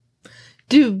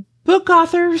Do book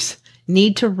authors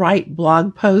need to write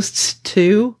blog posts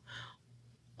too?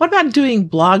 What about doing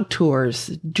blog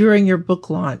tours during your book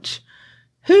launch?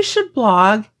 Who should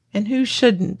blog and who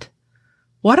shouldn't?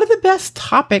 What are the best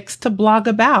topics to blog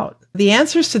about? The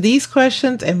answers to these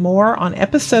questions and more on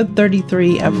episode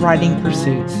 33 of Writing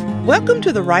Pursuits. Welcome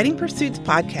to the Writing Pursuits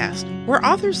podcast, where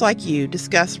authors like you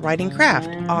discuss writing craft,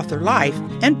 author life,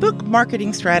 and book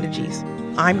marketing strategies.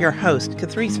 I'm your host,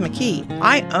 Catrice McKee.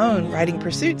 I own Writing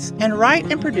Pursuits and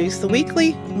write and produce the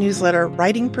weekly newsletter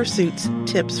Writing Pursuits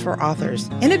Tips for Authors.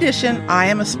 In addition, I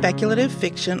am a speculative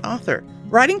fiction author.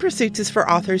 Writing Pursuits is for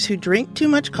authors who drink too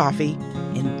much coffee,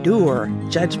 endure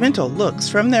judgmental looks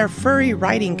from their furry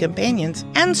writing companions,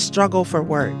 and struggle for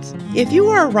words. If you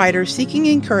are a writer seeking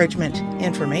encouragement,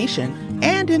 information,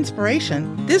 and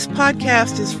inspiration, this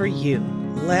podcast is for you.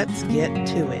 Let's get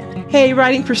to it. Hey,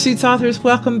 Writing Pursuits authors,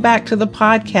 welcome back to the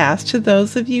podcast. To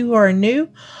those of you who are new,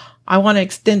 I want to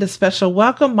extend a special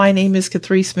welcome. My name is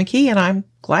Catrice McKee, and I'm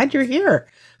glad you're here.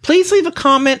 Please leave a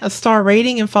comment, a star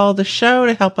rating, and follow the show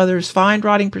to help others find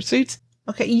Writing Pursuits.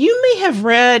 Okay, you may have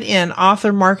read in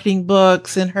author marketing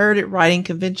books and heard at writing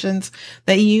conventions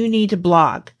that you need to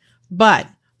blog, but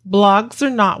blogs are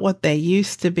not what they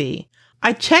used to be.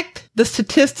 I checked the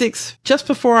statistics just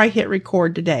before I hit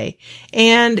record today,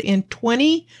 and in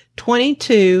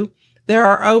 2022, there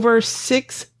are over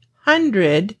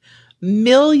 600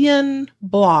 million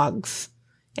blogs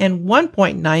and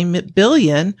 1.9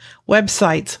 billion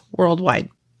websites worldwide.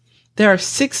 There are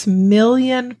 6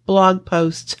 million blog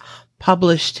posts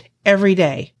published every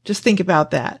day. Just think about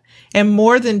that. And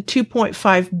more than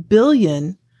 2.5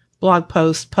 billion blog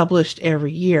posts published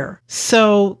every year.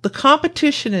 So the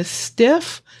competition is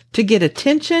stiff to get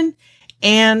attention,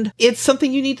 and it's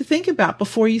something you need to think about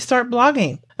before you start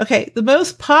blogging. Okay, the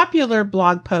most popular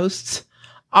blog posts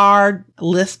are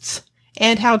lists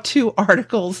and how-to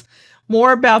articles.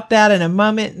 More about that in a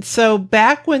moment. So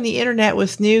back when the internet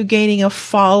was new, gaining a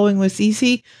following was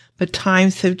easy, but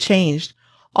times have changed.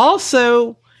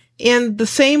 Also, in the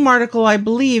same article, I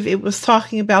believe it was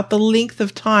talking about the length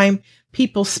of time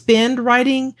people spend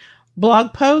writing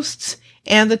blog posts,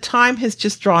 and the time has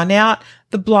just drawn out.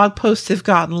 The blog posts have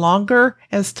gotten longer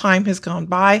as time has gone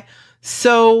by.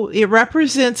 So it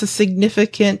represents a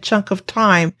significant chunk of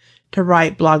time to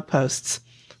write blog posts.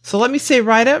 So let me say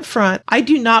right up front, I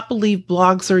do not believe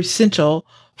blogs are essential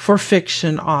for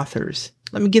fiction authors.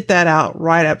 Let me get that out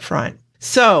right up front.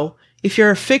 So if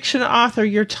you're a fiction author,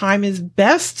 your time is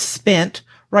best spent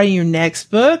writing your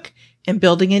next book and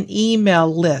building an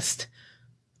email list.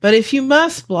 But if you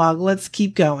must blog, let's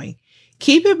keep going.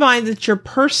 Keep in mind that your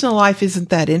personal life isn't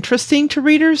that interesting to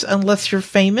readers unless you're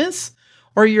famous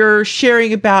or you're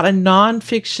sharing about a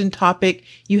nonfiction topic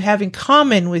you have in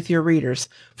common with your readers.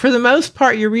 For the most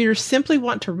part, your readers simply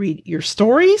want to read your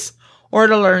stories or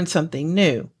to learn something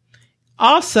new.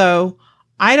 Also,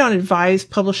 I don't advise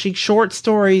publishing short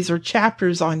stories or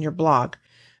chapters on your blog.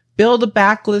 Build a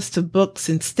backlist of books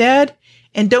instead,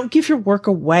 and don't give your work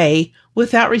away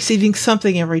without receiving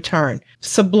something in return.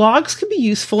 So blogs can be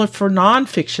useful for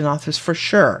nonfiction authors for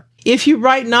sure. If you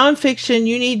write nonfiction,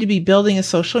 you need to be building a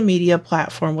social media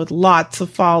platform with lots of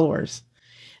followers.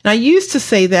 And I used to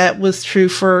say that was true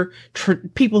for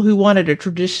people who wanted a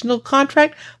traditional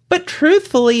contract, but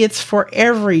truthfully, it's for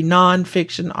every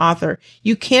nonfiction author.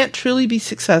 You can't truly be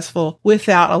successful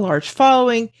without a large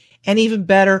following, and even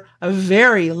better, a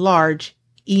very large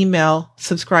email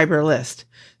subscriber list.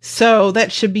 So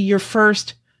that should be your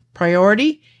first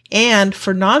priority. And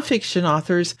for nonfiction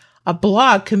authors, a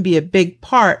blog can be a big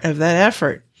part of that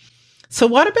effort. So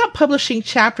what about publishing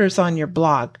chapters on your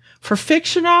blog? For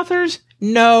fiction authors,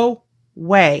 no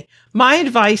way. My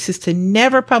advice is to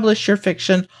never publish your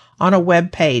fiction on a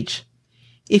web page.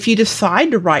 If you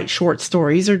decide to write short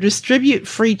stories or distribute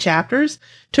free chapters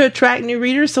to attract new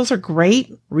readers, those are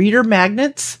great reader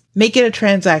magnets. Make it a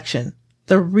transaction.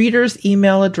 The reader's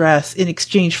email address in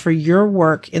exchange for your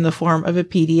work in the form of a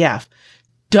PDF.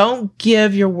 Don't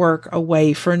give your work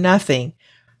away for nothing.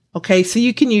 Okay, so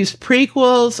you can use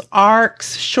prequels,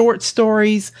 arcs, short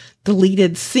stories,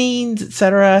 deleted scenes,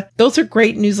 etc. Those are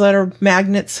great newsletter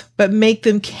magnets, but make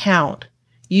them count.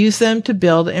 Use them to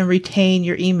build and retain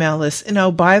your email list. And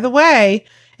oh, by the way,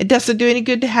 it doesn't do any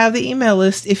good to have the email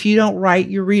list if you don't write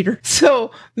your reader.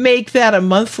 So make that a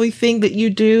monthly thing that you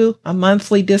do, a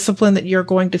monthly discipline that you're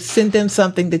going to send them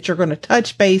something, that you're going to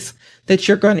touch base, that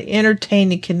you're going to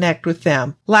entertain and connect with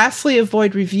them. Lastly,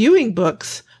 avoid reviewing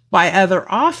books by other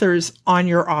authors on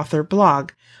your author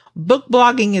blog. Book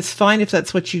blogging is fine if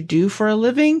that's what you do for a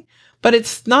living, but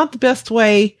it's not the best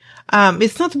way.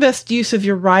 It's not the best use of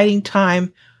your writing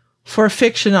time for a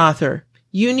fiction author.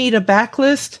 You need a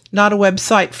backlist, not a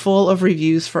website full of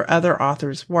reviews for other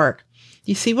authors' work.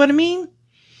 You see what I mean?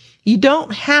 You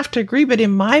don't have to agree, but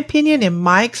in my opinion, in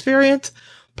my experience,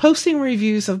 posting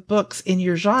reviews of books in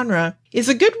your genre is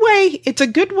a good way. It's a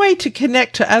good way to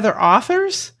connect to other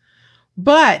authors,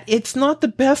 but it's not the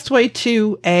best way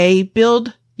to A,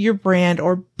 build your brand,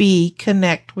 or B,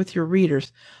 connect with your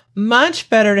readers. Much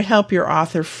better to help your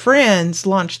author friends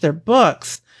launch their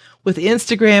books with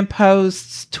Instagram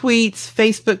posts, tweets,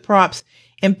 Facebook props,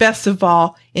 and best of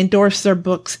all, endorse their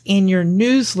books in your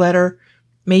newsletter,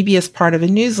 maybe as part of a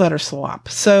newsletter swap.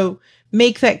 So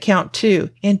make that count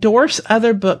too. Endorse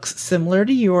other books similar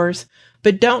to yours,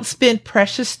 but don't spend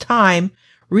precious time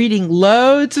reading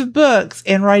loads of books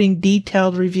and writing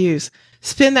detailed reviews.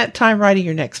 Spend that time writing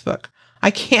your next book. I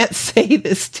can't say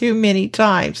this too many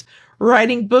times.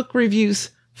 Writing book reviews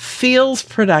feels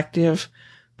productive,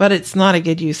 but it's not a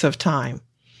good use of time.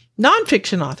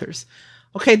 Nonfiction authors.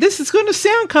 Okay, this is going to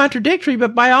sound contradictory,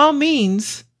 but by all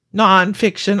means,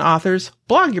 nonfiction authors,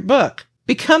 blog your book.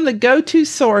 Become the go-to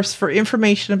source for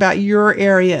information about your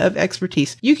area of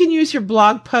expertise. You can use your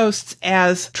blog posts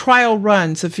as trial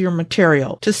runs of your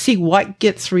material to see what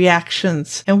gets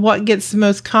reactions and what gets the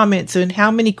most comments and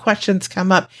how many questions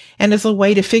come up, and as a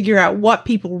way to figure out what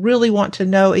people really want to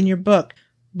know in your book.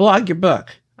 Blog your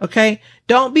book. Okay?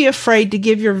 Don't be afraid to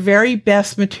give your very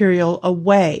best material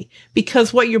away,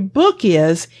 because what your book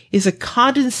is a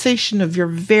condensation of your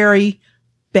very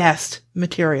best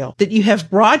material that you have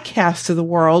broadcast to the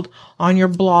world on your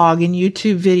blog, in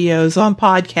YouTube videos, on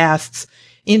podcasts,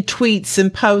 in tweets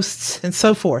and posts and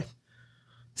so forth.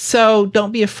 So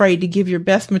don't be afraid to give your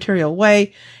best material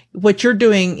away. What you're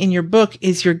doing in your book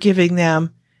is you're giving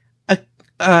them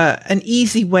an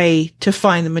easy way to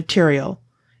find the material.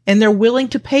 And they're willing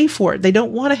to pay for it. They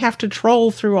don't want to have to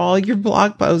troll through all your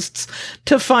blog posts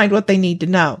to find what they need to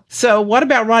know. So what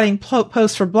about writing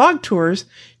posts for blog tours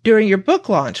during your book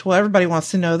launch? Well, everybody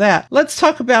wants to know that. Let's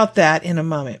talk about that in a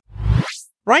moment.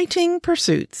 Writing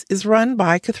Pursuits is run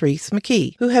by Catrice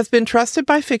McKee, who has been trusted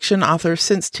by fiction authors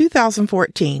since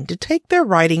 2014 to take their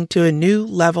writing to a new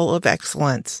level of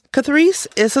excellence. Catrice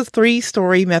is a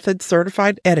 3-story method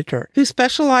certified editor who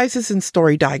specializes in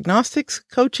story diagnostics,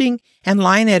 coaching, and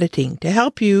line editing to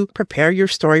help you prepare your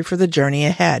story for the journey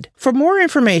ahead. For more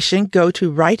information, go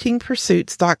to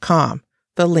writingpursuits.com.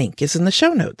 The link is in the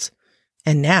show notes.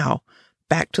 And now,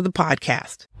 back to the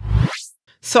podcast.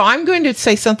 So I'm going to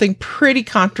say something pretty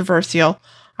controversial.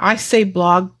 I say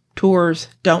blog tours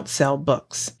don't sell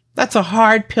books. That's a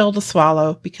hard pill to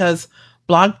swallow because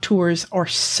blog tours are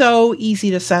so easy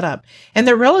to set up and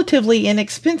they're relatively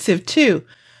inexpensive too.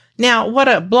 Now, what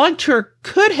a blog tour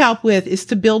could help with is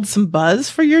to build some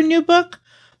buzz for your new book,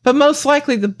 but most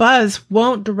likely the buzz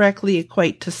won't directly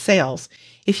equate to sales.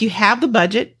 If you have the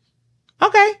budget,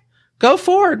 okay, go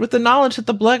forward with the knowledge that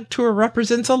the blog tour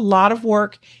represents a lot of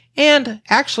work and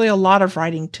actually a lot of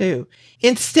writing too.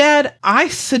 Instead, I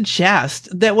suggest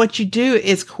that what you do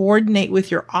is coordinate with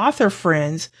your author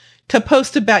friends to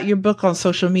post about your book on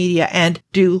social media and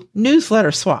do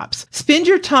newsletter swaps. Spend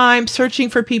your time searching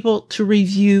for people to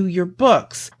review your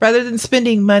books. Rather than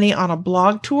spending money on a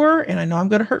blog tour, and I know I'm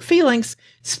going to hurt feelings,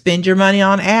 spend your money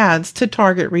on ads to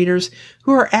target readers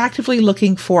who are actively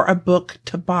looking for a book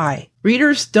to buy.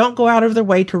 Readers don't go out of their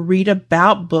way to read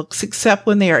about books except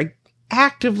when they are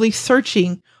actively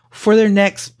searching for their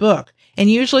next book.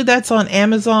 And usually that's on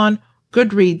Amazon,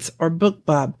 Goodreads, or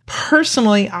BookBub.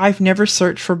 Personally, I've never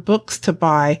searched for books to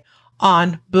buy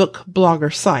on book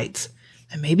blogger sites.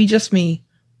 And maybe just me,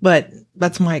 but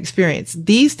that's my experience.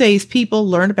 These days, people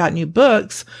learn about new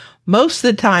books most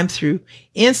of the time through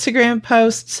Instagram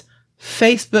posts,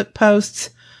 Facebook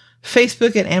posts,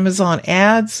 Facebook and Amazon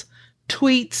ads,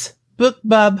 tweets,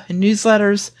 BookBub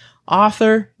newsletters,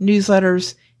 author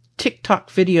newsletters, TikTok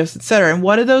videos, etc. And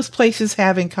what do those places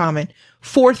have in common?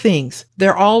 4 things.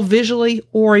 They're all visually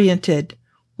oriented.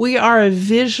 We are a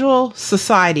visual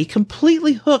society,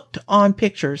 completely hooked on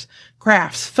pictures,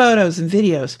 graphs, photos, and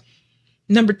videos.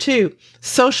 Number 2,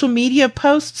 social media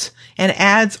posts and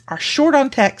ads are short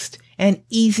on text and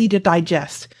easy to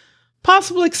digest.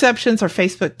 Possible exceptions are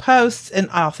Facebook posts and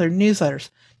author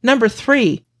newsletters. Number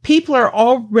 3, people are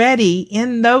already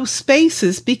in those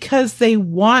spaces because they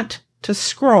want to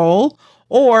scroll,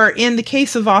 or in the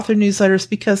case of author newsletters,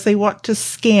 because they want to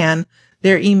scan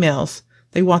their emails.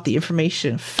 They want the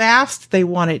information fast. They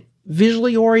want it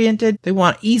visually oriented. They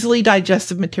want easily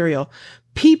digested material.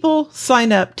 People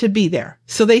sign up to be there.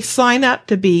 So they sign up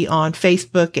to be on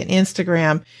Facebook and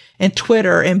Instagram and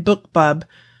Twitter and BookBub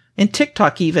and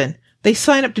TikTok even They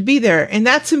sign up to be there. And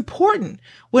that's important.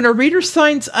 When a reader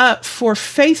signs up for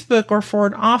Facebook or for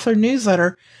an author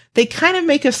newsletter, they kind of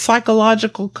make a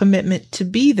psychological commitment to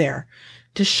be there,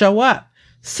 to show up.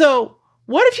 So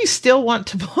what if you still want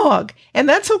to blog? And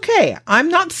that's okay. I'm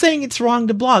not saying it's wrong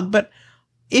to blog, but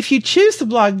if you choose to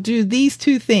blog, do these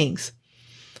two things.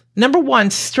 Number one,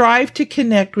 strive to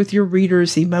connect with your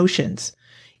readers' emotions.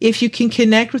 If you can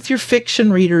connect with your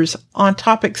fiction readers on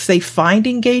topics they find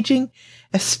engaging,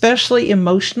 especially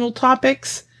emotional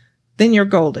topics, then you're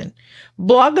golden.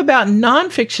 Blog about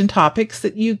nonfiction topics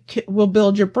that will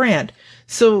build your brand.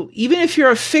 So even if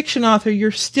you're a fiction author,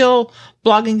 you're still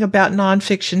blogging about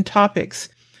nonfiction topics.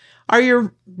 Are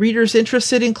your readers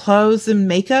interested in clothes and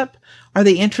makeup? Are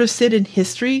they interested in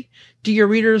history? Do your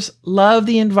readers love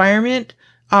the environment?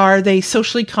 Are they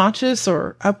socially conscious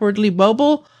or upwardly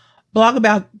mobile? Blog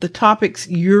about the topics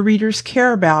your readers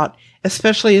care about,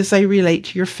 especially as they relate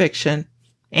to your fiction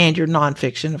and your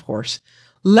nonfiction, of course.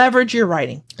 Leverage your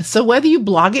writing. So whether you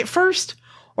blog it first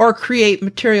or create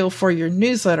material for your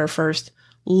newsletter first,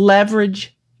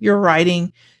 leverage your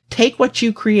writing. Take what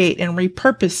you create and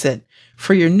repurpose it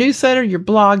for your newsletter, your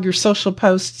blog, your social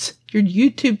posts, your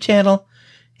YouTube channel,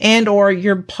 and or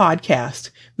your podcast.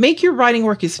 Make your writing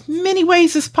work as many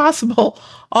ways as possible,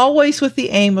 always with the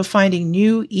aim of finding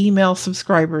new email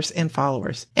subscribers and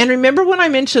followers. And remember when I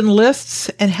mentioned lists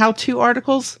and how-to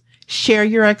articles? Share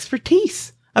your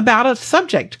expertise about a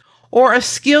subject or a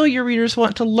skill your readers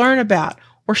want to learn about,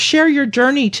 or share your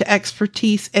journey to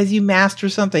expertise as you master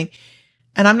something.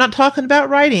 And I'm not talking about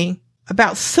writing,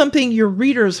 about something your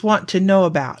readers want to know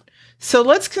about. So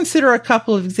let's consider a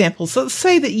couple of examples. Let's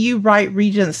say that you write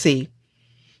Regency.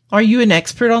 Are you an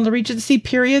expert on the Regency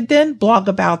period then? Blog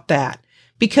about that.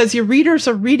 Because your readers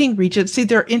are reading Regency,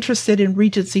 they're interested in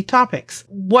Regency topics.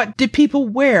 What did people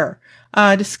wear?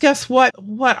 Discuss what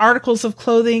articles of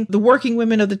clothing the working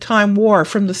women of the time wore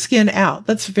from the skin out.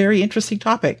 That's a very interesting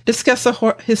topic. Discuss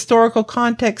the historical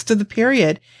context of the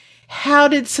period. How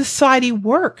did society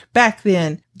work back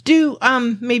then? Do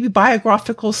maybe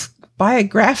biographical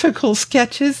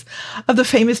sketches of the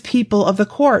famous people of the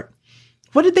court.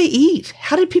 What did they eat?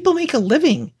 How did people make a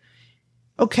living?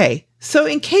 Okay, so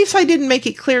in case I didn't make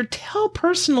it clear, tell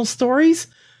personal stories,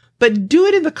 but do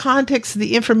it in the context of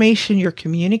the information you're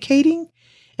communicating.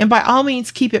 And by all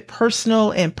means, keep it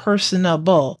personal and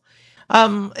personable.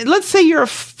 Let's say you're a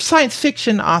science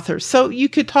fiction author. So you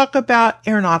could talk about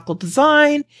aeronautical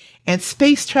design and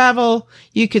space travel.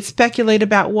 You could speculate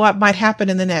about what might happen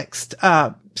in the next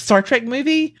Star Trek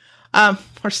movie,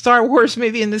 or Star Wars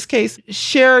movie in this case.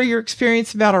 Share your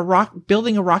experience about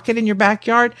building a rocket in your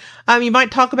backyard. You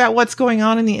might talk about what's going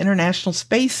on in the International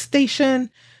Space Station,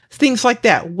 things like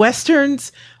that.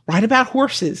 Westerns, write about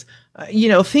horses,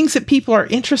 things that people are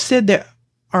interested that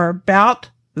are about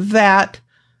that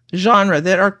genre,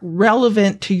 that are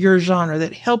relevant to your genre,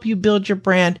 that help you build your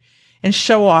brand and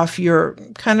show off your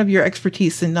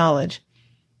expertise and knowledge.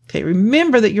 Okay,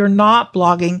 remember that you're not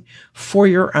blogging for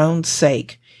your own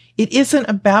sake. It isn't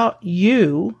about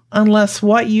you unless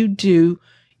what you do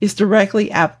is directly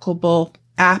applicable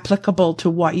to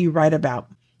what you write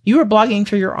about. You are blogging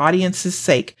for your audience's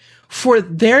sake, for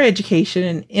their education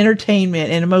and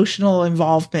entertainment and emotional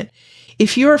involvement.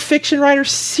 If you're a fiction writer,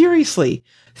 seriously,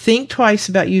 think twice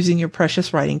about using your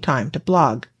precious writing time to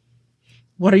blog.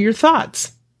 What are your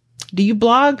thoughts? Do you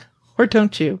blog or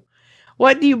don't you?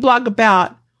 What do you blog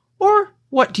about? Or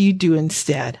what do you do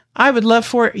instead? I would love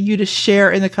for you to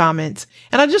share in the comments.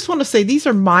 And I just want to say, these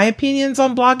are my opinions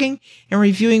on blogging and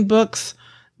reviewing books.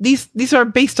 These are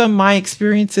based on my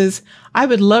experiences. I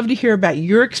would love to hear about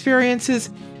your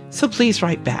experiences, so please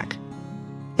write back.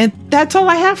 And that's all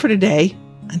I have for today.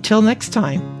 Until next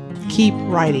time, keep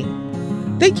writing.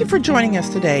 Thank you for joining us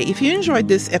today. If you enjoyed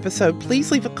this episode,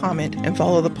 please leave a comment and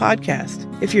follow the podcast.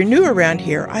 If you're new around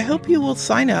here, I hope you will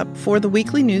sign up for the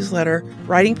weekly newsletter,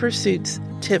 Writing Pursuits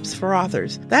Tips for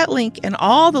Authors. That link and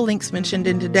all the links mentioned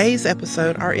in today's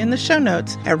episode are in the show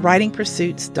notes at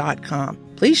writingpursuits.com.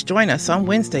 Please join us on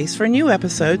Wednesdays for new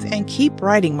episodes and keep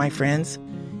writing, my friends.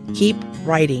 Keep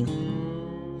writing.